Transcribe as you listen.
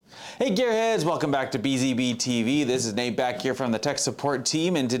Hey Gearheads, welcome back to BZB TV. This is Nate back here from the tech support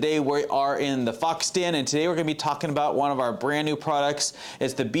team, and today we are in the Fox Den, and today we're going to be talking about one of our brand new products.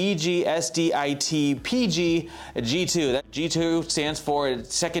 It's the BG-SDITPG-G2. That G2 stands for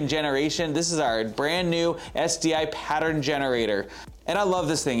second generation. This is our brand new SDI pattern generator. And I love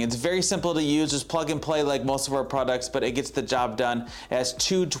this thing. It's very simple to use, just plug and play like most of our products, but it gets the job done. It has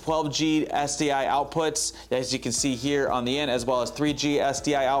two 12G SDI outputs, as you can see here on the end, as well as 3G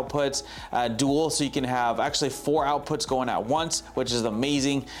SDI outputs, dual, so you can have actually 4 outputs going at once, which is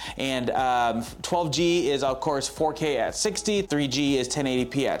amazing. And 12G is, of course, 4K at 60, 3G is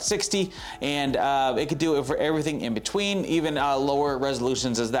 1080p at 60, and it could do it for everything in between, even lower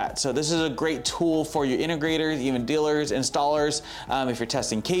resolutions as that. So this is a great tool for your integrators, even dealers, installers. If you're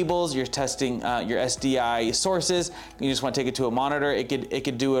testing cables, you're testing your SDI sources, you just want to take it to a monitor, it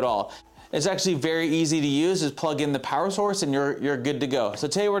could do it all. It's actually very easy to use. Just plug in the power source and you're good to go. So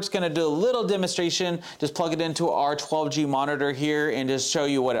today we're just going to do a little demonstration, just plug it into our 12G monitor here and just show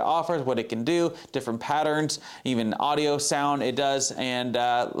you what it offers, what it can do, different patterns, even audio, sound it does, and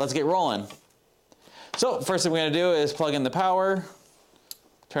let's get rolling. So first thing we're going to do is plug in the power,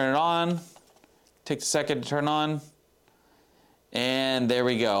 turn it on, takes a second to turn on. And there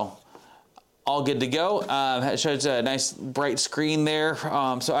we go. All good to go. It shows a nice bright screen there.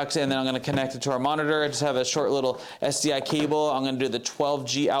 So actually, and then I'm going to connect it to our monitor. I just have a short little SDI cable. I'm going to do the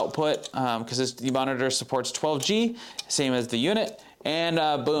 12G output because the monitor supports 12G, same as the unit. And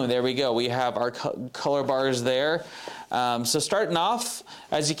boom, there we go. We have our color bars there. So starting off,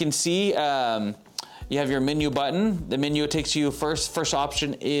 as you can see, you have your menu button. The menu takes you first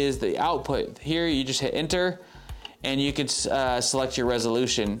option is the output. Here you just hit enter. And you can select your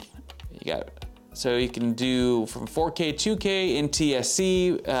resolution. So you can do from 4K, 2K,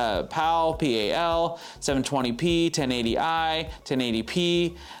 NTSC, PAL, PAL, 720p, 1080i,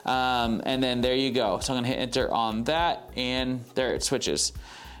 1080p, and then there you go. So I'm gonna hit enter on that, and there it switches.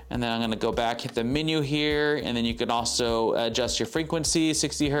 And then I'm gonna go back, hit the menu here, and then you can also adjust your frequency,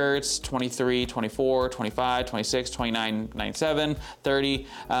 60 hertz, 23, 24, 25, 26, 29, 97, 30,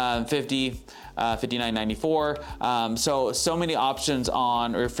 50, 59, 94. So many options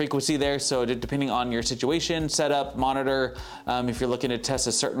on or frequency there. So depending on your situation, setup, monitor, if you're looking to test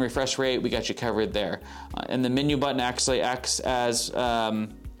a certain refresh rate, we got you covered there. And the menu button actually acts as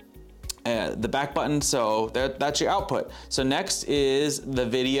the back button, so that's your output. So next is the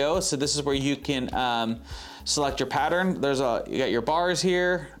video. So this is where you can select your pattern. You got your bars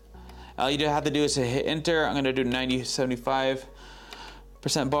here. All you have to do is to hit enter. I'm gonna do 90, 75%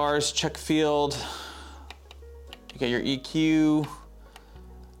 bars, check field. You got your EQ.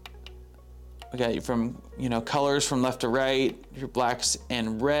 We got you from, colors from left to right, your blacks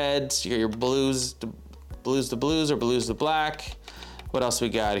and reds. You got your blues to blues or blues to black. What else we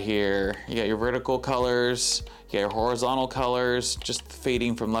got here? You got your vertical colors, you got your horizontal colors, just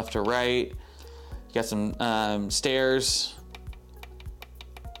fading from left to right. You got some stairs.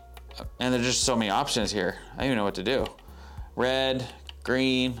 And there's just so many options here. I don't even know what to do. Red,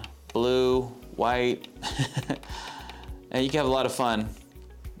 green, blue, white. And you can have a lot of fun.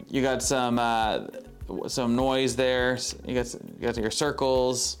 You got some noise there. You got your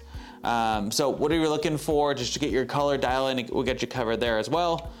circles. So what are you looking for? Just to get your color dial in, we'll get you covered there as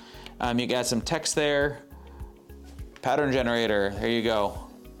well. You got some text there. Pattern generator, there you go.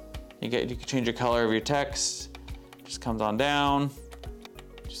 You can change your color of your text. Just comes on down.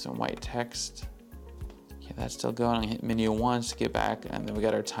 Just some white text. Okay, that's still going. Hit menu once to get back, and then we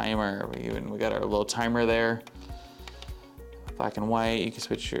got our timer. We got our little timer there. Black and white, you can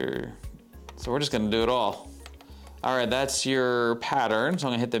switch your, so we're just gonna do it all. All right, that's your pattern. So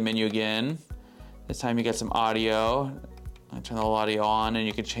I'm gonna hit the menu again. This time you get some audio. I'm gonna turn the whole audio on, and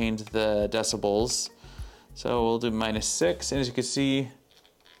you can change the decibels. So we'll do -6, and as you can see,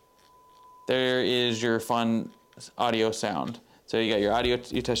 there is your fun audio sound. So you got your audio,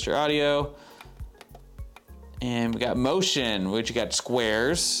 you test your audio. And we got motion, which you got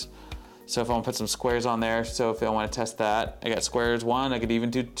squares. So if I want to put some squares on there, so if I want to test that, I got squares 1, I could even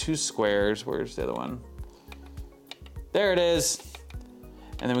do 2 squares. Where's the other one? There it is.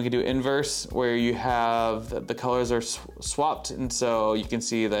 And then we can do inverse, where you have the colors are swapped, and so you can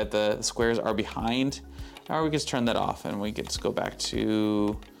see that the squares are behind. Or we can just turn that off, and we can just go back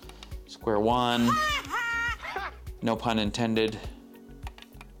to square 1. No pun intended.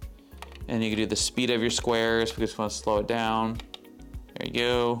 And you can do the speed of your squares. We just want to slow it down. There you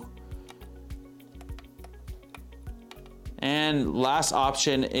go. And last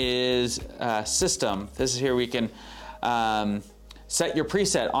option is system. This is here we can set your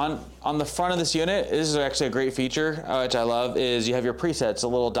preset on on the front of this unit, this is actually a great feature, which I love, is you have your presets, a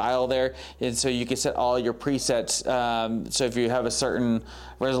little dial there, and so you can set all your presets. So if you have a certain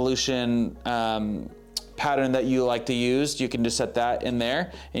resolution pattern that you like to use, you can just set that in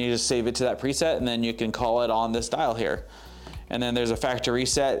there, and you just save it to that preset, and then you can call it on this dial here. And then there's a factory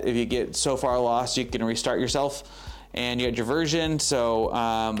reset. If you get so far lost, you can restart yourself. And you had your version. So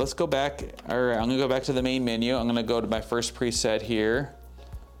let's go back. All right, I'm gonna go back to the main menu. I'm gonna go to my first preset here,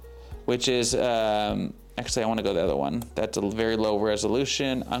 which is, actually I wanna go to the other one. That's a very low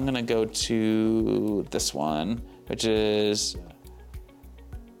resolution. I'm gonna go to this one, which is,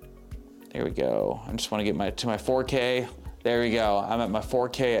 there we go. I just wanna get to my 4K. There we go. I'm at my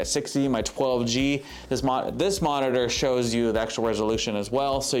 4K at 60, my 12G. This monitor shows you the actual resolution as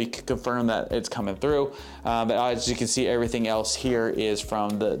well, so you can confirm that it's coming through. But as you can see, everything else here is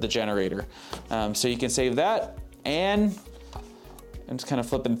from the generator. So you can save that, and I'm just kind of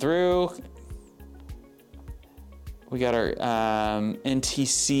flipping through. We got our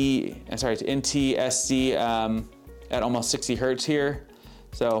NTSC at almost 60 hertz here.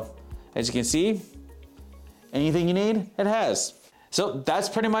 So as you can see, anything you need, it has. So that's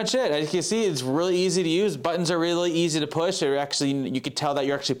pretty much it. As you can see, it's really easy to use. Buttons are really easy to push. They're actually, you can tell that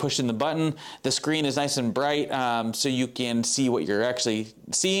you're actually pushing the button. The screen is nice and bright, so you can see what you're actually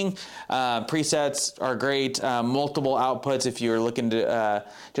seeing. Presets are great. Multiple outputs. If you're looking to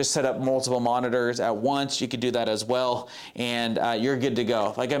just set up multiple monitors at once, you could do that as well, and you're good to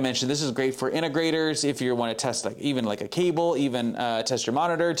go. Like I mentioned, this is great for integrators. If you want to test even a cable, even test your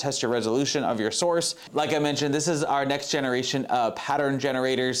monitor, test your resolution of your source. Like I mentioned, this is our next generation of pattern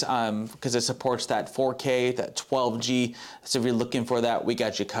generators, because it supports that 4K, that 12G. So if you're looking for that, we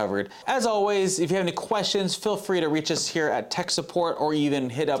got you covered. As always, if you have any questions, feel free to reach us here at tech support, or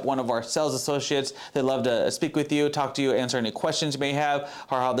even hit up one of our sales associates. They'd love to speak with you, talk to you, answer any questions you may have,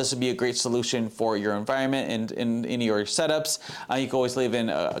 or how this would be a great solution for your environment and in your setups. You can always leave in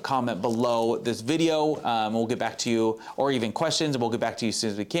a comment below this video. We'll get back to you, or even questions, and we'll get back to you as soon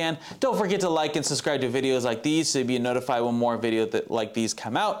as we can. Don't forget to like and subscribe to videos like these so you'll be notified when more videos like these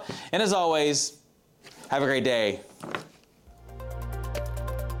come out. And as always, have a great day.